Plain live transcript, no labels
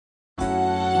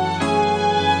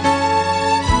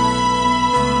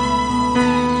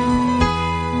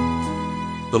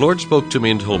The Lord spoke to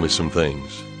me and told me some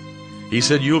things. He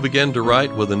said, you'll begin to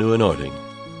write with a new anointing.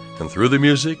 And through the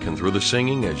music and through the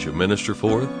singing as you minister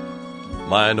forth,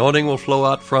 my anointing will flow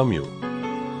out from you.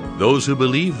 Those who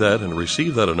believe that and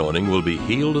receive that anointing will be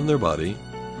healed in their body.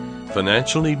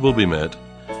 Financial need will be met.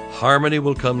 Harmony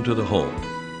will come to the home.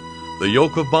 The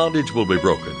yoke of bondage will be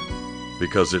broken,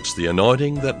 because it's the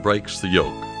anointing that breaks the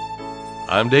yoke.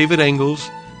 I'm David Engels,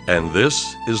 and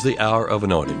this is the Hour of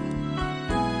Anointing.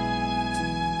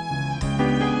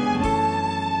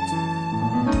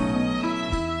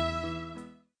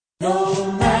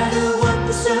 No matter what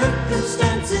the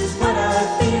circumstances, what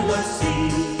I feel or see,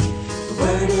 the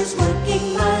Word is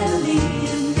working mightily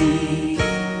in me.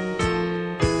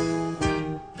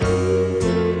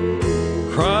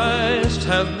 Christ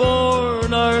hath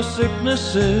borne our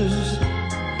sicknesses,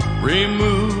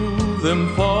 remove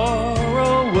them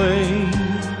far away.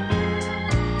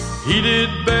 He did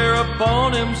bear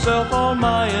upon himself all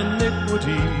my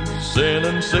iniquities. Sin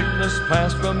and sickness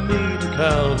passed from me to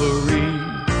Calvary.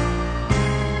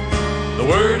 The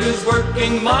Word is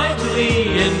working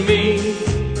mightily in me.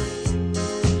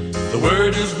 The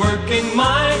Word is working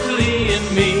mightily in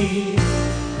me.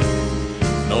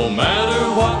 No matter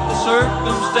what the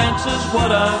circumstances,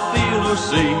 what I feel or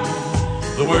see,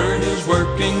 the Word is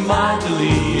working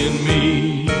mightily in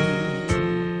me.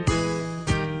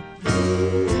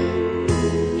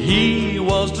 He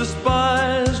was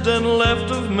despised and left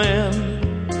of men,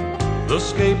 the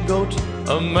scapegoat,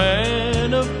 a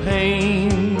man of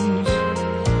pains.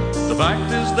 The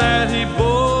fact is that he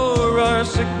bore our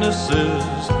sicknesses.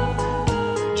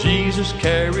 Jesus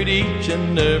carried each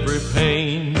and every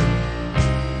pain.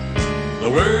 The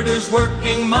Word is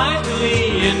working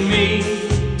mightily in me.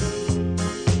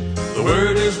 The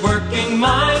Word is working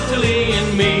mightily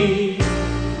in me.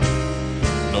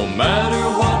 No matter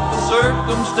what the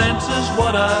circumstances,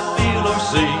 what I feel or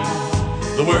see,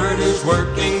 the Word is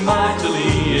working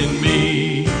mightily in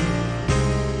me.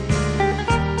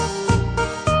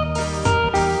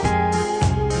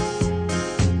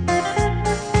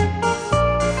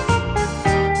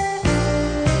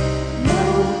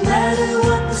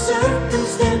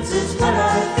 What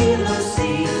I feel or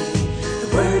see, the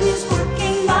Word is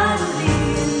working mightily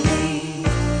in me.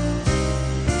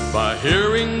 By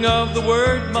hearing of the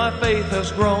Word my faith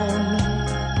has grown.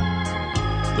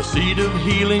 The seed of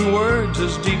healing words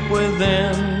is deep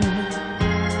within.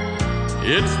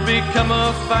 It's become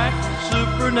a fact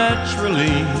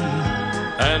supernaturally,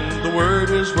 and the Word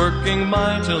is working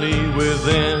mightily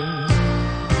within.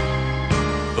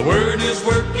 The Word is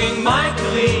working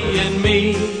mightily in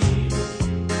me.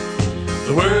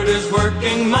 The Word is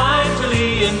working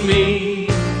mightily in me.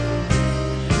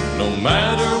 No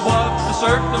matter what the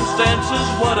circumstances,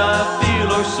 what I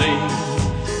feel or see,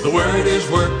 the Word is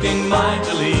working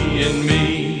mightily in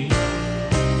me.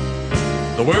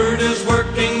 The Word is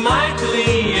working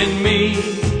mightily in me.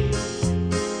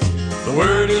 The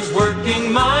Word is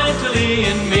working mightily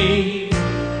in me.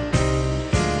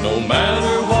 No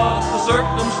matter what the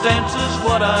circumstances,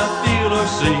 what I feel or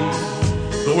see,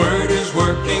 the Word is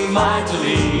working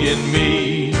mightily in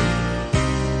me.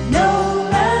 No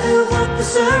matter what the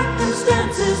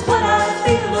circumstances, what I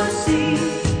feel or see,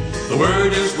 the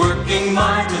Word is working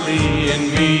mightily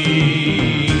in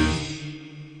me.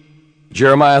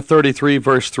 Jeremiah 33,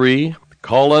 verse 3,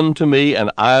 Call unto me,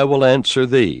 and I will answer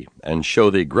thee, and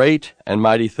show thee great and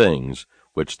mighty things,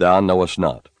 which thou knowest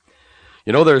not.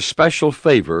 You know, there's special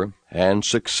favor and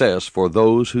success for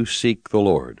those who seek the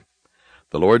Lord.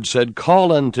 The Lord said,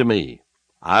 Call unto me,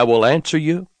 I will answer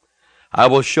you. I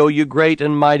will show you great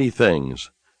and mighty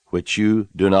things, which you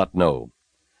do not know.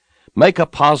 Make a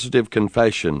positive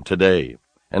confession today,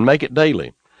 and make it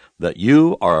daily, that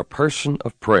you are a person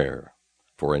of prayer.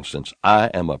 For instance, I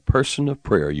am a person of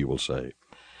prayer, you will say.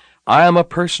 I am a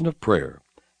person of prayer.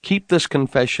 Keep this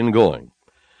confession going.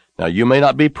 Now, you may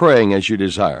not be praying as you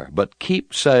desire, but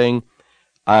keep saying,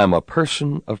 I am a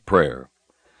person of prayer.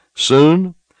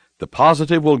 Soon, the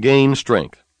positive will gain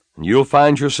strength, and you'll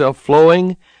find yourself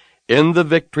flowing in the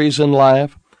victories in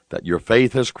life that your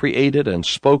faith has created and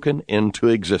spoken into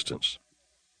existence.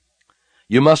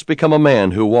 You must become a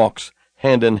man who walks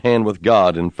hand in hand with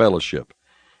God in fellowship,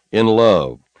 in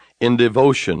love, in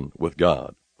devotion with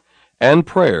God, and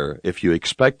prayer if you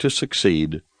expect to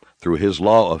succeed through His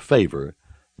law of favor,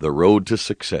 the road to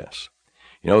success.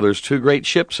 You know, there's two great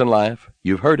ships in life.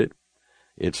 You've heard it.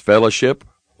 It's fellowship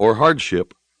or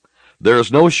hardship. There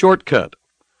is no shortcut.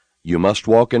 You must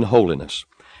walk in holiness.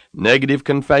 Negative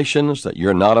confessions that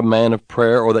you're not a man of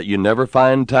prayer or that you never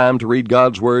find time to read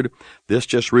God's Word, this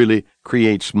just really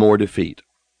creates more defeat.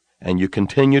 And you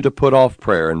continue to put off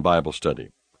prayer and Bible study.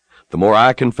 The more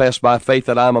I confess by faith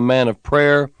that I'm a man of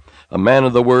prayer, a man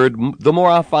of the Word, the more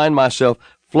I find myself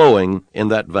flowing in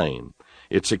that vein.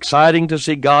 It's exciting to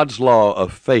see God's law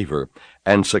of favor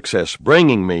and success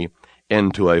bringing me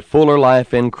into a fuller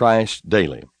life in Christ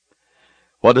daily.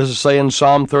 What does it say in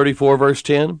Psalm 34, verse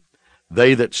 10?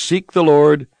 They that seek the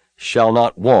Lord shall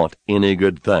not want any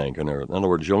good thing. In other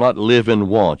words, you'll not live in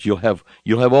want. You'll have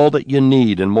all that you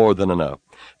need and more than enough.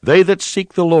 They that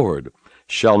seek the Lord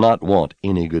shall not want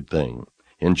any good thing.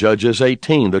 In Judges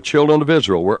 18, the children of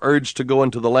Israel were urged to go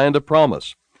into the land of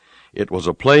promise. It was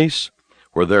a place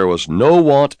where there was no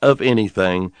want of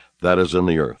anything that is in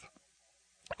the earth.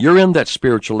 You're in that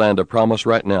spiritual land of promise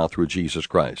right now through Jesus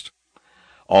Christ.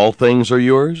 All things are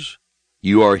yours.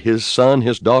 You are His son,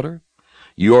 His daughter.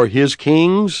 You are His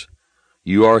kings.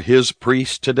 You are His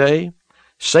priests today.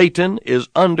 Satan is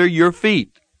under your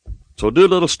feet. So do a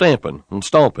little stamping and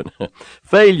stomping.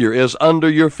 Failure is under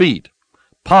your feet.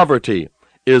 Poverty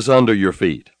is under your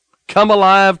feet. Come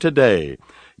alive today.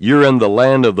 You're in the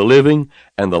land of the living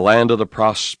and the land of the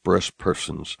prosperous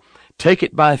persons. Take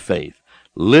it by faith.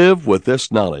 Live with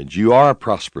this knowledge. You are a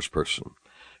prosperous person.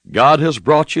 God has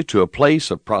brought you to a place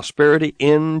of prosperity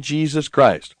in Jesus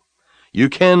Christ. You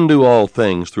can do all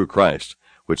things through Christ,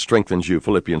 which strengthens you,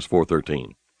 Philippians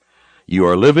 4:13. You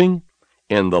are living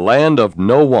in the land of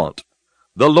no want.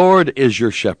 The Lord is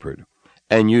your shepherd,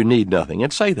 and you need nothing.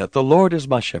 And say that, the Lord is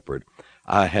my shepherd.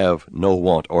 I have no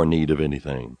want or need of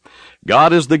anything.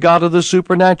 God is the God of the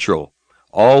supernatural.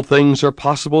 All things are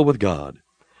possible with God.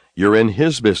 You're in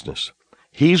His business.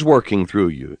 He's working through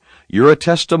you. You're a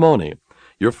testimony.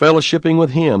 You're fellowshipping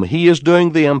with Him. He is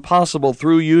doing the impossible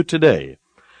through you today.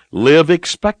 Live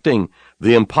expecting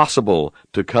the impossible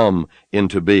to come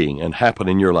into being and happen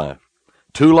in your life.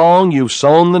 Too long you've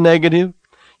sown the negative.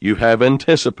 You have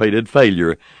anticipated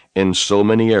failure in so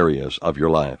many areas of your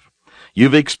life.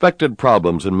 You've expected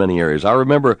problems in many areas. I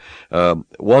remember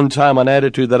one time an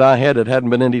attitude that I had, it hadn't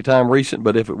been any time recent,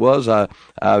 but if it was, I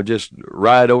would just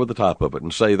ride over the top of it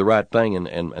and say the right thing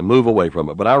and move away from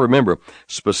it. But I remember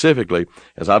specifically,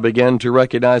 as I began to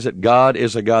recognize that God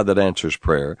is a God that answers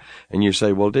prayer. And you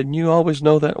say, well, didn't you always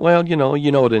know that? Well, you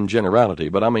know it in generality,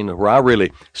 but I mean, where I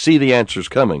really see the answers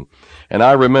coming. And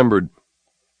I remembered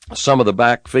some of the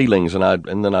back feelings,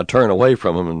 and then I turn away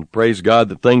from them and praise God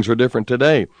that things are different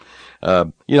today.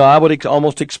 I would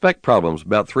almost expect problems.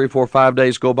 About 3, 4, 5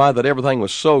 days go by that everything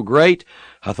was so great.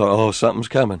 I thought, oh, something's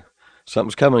coming.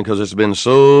 Something's coming because it's been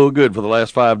so good for the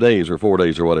last 5 days or 4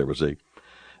 days or whatever. See,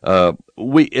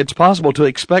 it's possible to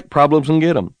expect problems and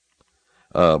get them.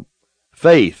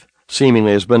 Faith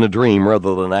seemingly has been a dream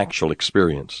rather than actual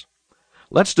experience.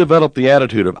 Let's develop the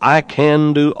attitude of, I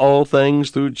can do all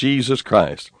things through Jesus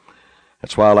Christ.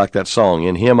 That's why I like that song,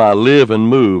 In Him I live and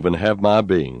move and have my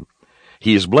being.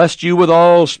 He has blessed you with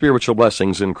all spiritual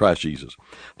blessings in Christ Jesus.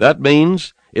 That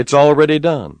means it's already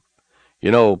done.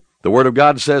 The Word of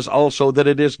God says also that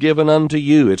it is given unto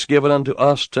you. It's given unto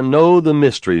us to know the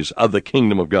mysteries of the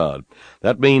kingdom of God.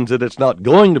 That means that it's not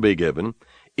going to be given.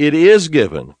 It is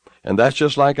given. And that's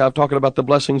just like I'm talking about the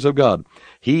blessings of God.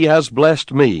 He has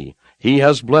blessed me. He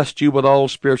has blessed you with all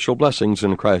spiritual blessings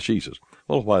in Christ Jesus.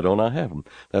 Well, why don't I have them?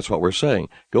 That's what we're saying.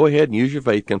 Go ahead and use your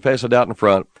faith. Confess it out in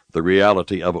front. The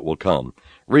reality of it will come.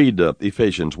 Read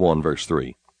Ephesians 1, verse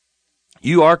 3.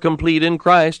 You are complete in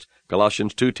Christ.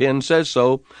 Colossians 2:10 says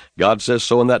so. God says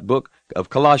so in that book of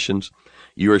Colossians.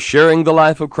 You are sharing the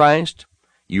life of Christ.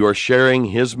 You are sharing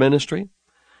His ministry.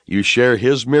 You share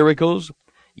His miracles.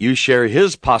 You share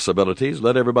His possibilities.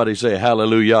 Let everybody say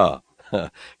hallelujah.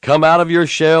 Come out of your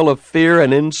shell of fear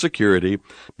and insecurity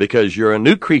because you're a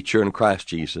new creature in Christ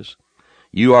Jesus.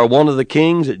 You are one of the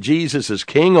kings that Jesus is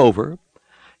king over.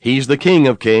 He's the King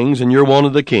of kings, and you're one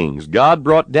of the kings. God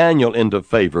brought Daniel into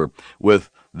favor with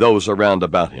those around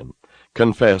about him.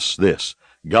 Confess this.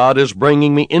 God is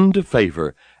bringing me into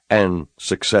favor and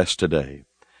success today.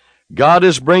 God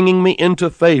is bringing me into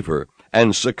favor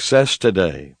and success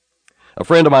today. A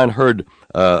friend of mine heard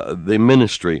the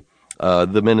ministry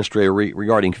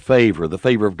regarding favor, the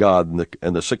favor of God,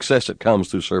 and the success that comes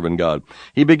through serving God.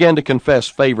 He began to confess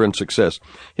favor and success.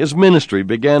 His ministry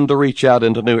began to reach out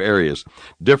into new areas.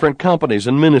 Different companies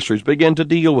and ministries began to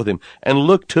deal with him and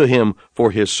look to him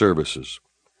for his services.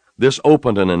 This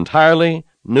opened an entirely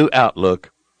new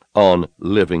outlook on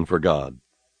living for God.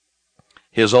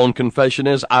 His own confession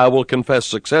is, I will confess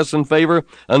success and favor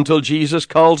until Jesus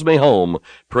calls me home.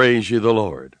 Praise ye the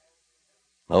Lord.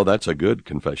 Oh, that's a good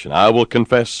confession. I will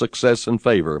confess success and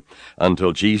favor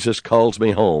until Jesus calls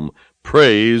me home.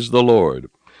 Praise the Lord.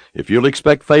 If you'll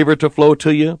expect favor to flow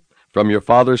to you from your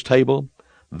Father's table,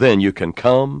 then you can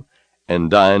come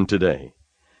and dine today.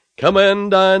 Come and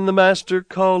dine, the Master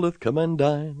calleth, come and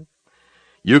dine.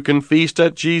 You can feast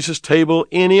at Jesus' table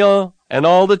any and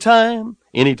all the time,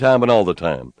 any time and all the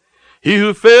time. He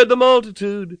who fed the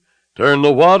multitude turned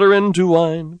the water into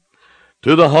wine.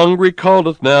 To the hungry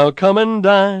calleth now, come and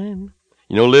dine.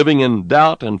 You know, living in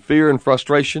doubt and fear and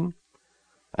frustration,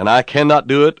 and I cannot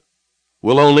do it,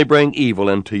 will only bring evil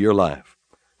into your life.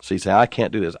 So you say, I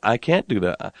can't do this. I can't do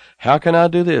that. How can I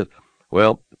do this?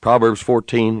 Well, Proverbs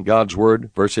 14, God's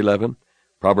Word, verse 11.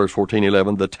 Proverbs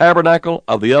 14:11. The tabernacle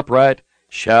of the upright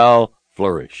shall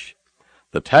flourish.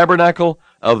 The tabernacle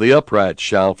of the upright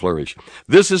shall flourish.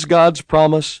 This is God's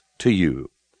promise to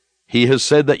you. He has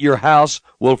said that your house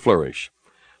will flourish.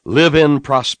 Live in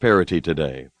prosperity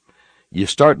today. You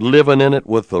start living in it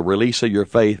with the release of your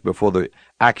faith before the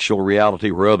actual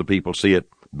reality where other people see it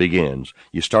begins.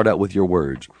 You start out with your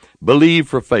words. Believe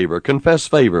for favor. Confess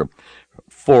favor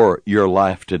for your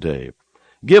life today.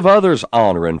 Give others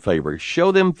honor and favor.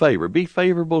 Show them favor. Be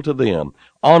favorable to them.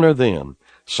 Honor them.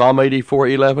 Psalm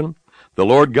 84:11. The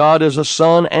Lord God is a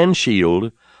sun and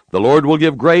shield. The Lord will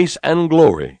give grace and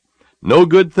glory. No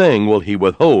good thing will he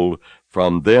withhold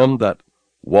from them that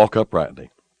walk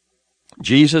uprightly.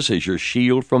 Jesus is your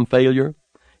shield from failure.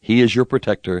 He is your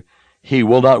protector. He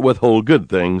will not withhold good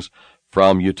things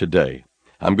from you today.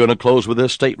 I'm going to close with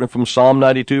this statement from Psalm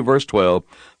 92, verse 12.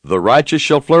 The righteous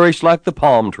shall flourish like the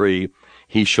palm tree.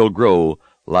 He shall grow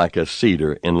like a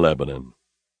cedar in Lebanon.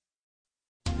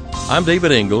 I'm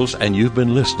David Ingalls, and you've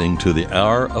been listening to The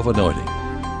Hour of Anointing.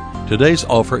 Today's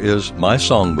offer is my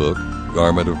songbook,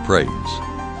 Garment of Praise.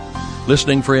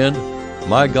 Listening friend,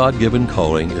 my God-given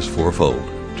calling is fourfold: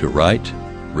 to write,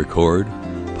 record,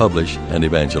 publish, and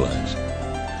evangelize.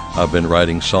 I've been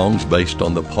writing songs based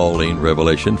on the Pauline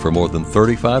revelation for more than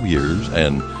 35 years,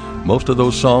 and most of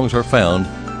those songs are found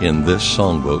in this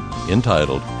songbook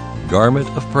entitled Garment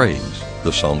of Praise,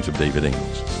 the Songs of David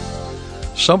Ingalls.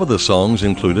 Some of the songs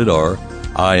included are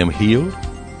I Am Healed,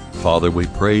 Father We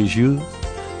Praise You,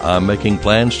 I'm Making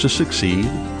Plans to Succeed,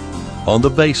 On the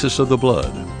Basis of the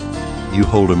Blood, You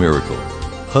Hold a Miracle,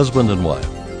 Husband and Wife,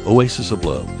 Oasis of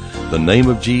Love, The Name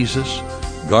of Jesus,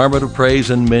 Garment of Praise,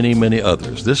 and many, many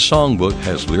others. This songbook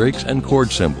has lyrics and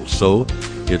chord symbols, so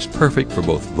it's perfect for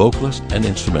both vocalists and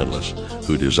instrumentalists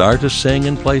who desire to sing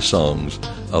and play songs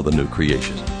of the new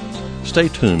creation. Stay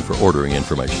tuned for ordering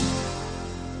information.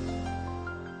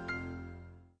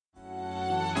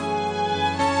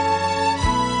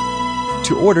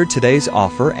 To order today's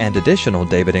offer and additional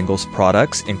David Ingalls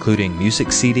products, including music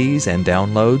CDs and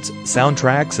downloads,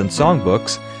 soundtracks, and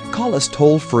songbooks, call us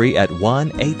toll-free at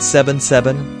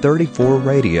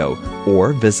 1-877-34-RADIO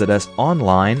or visit us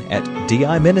online at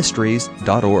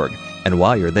diministries.org. And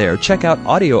while you're there, check out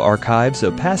audio archives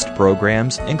of past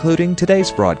programs, including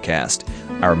today's broadcast.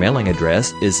 Our mailing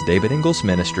address is David Ingalls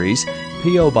Ministries,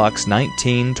 P.O. Box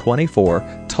 1924,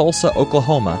 Tulsa,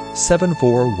 Oklahoma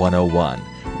 74101.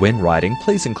 When writing,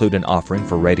 please include an offering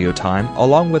for radio time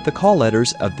along with the call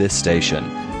letters of this station.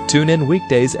 Tune in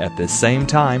weekdays at this same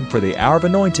time for the Hour of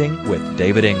Anointing with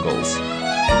David Ingalls.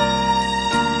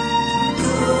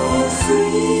 Go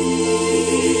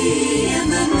free in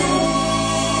the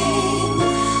name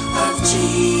of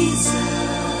Jesus.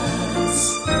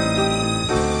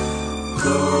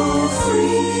 Go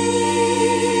free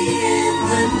in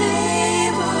the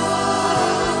name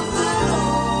of the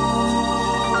Lord.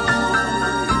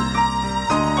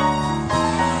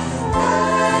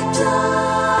 Act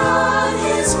on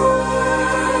His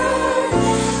word.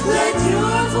 Let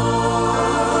your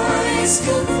voice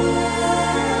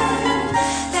confirm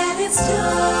that it's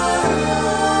done.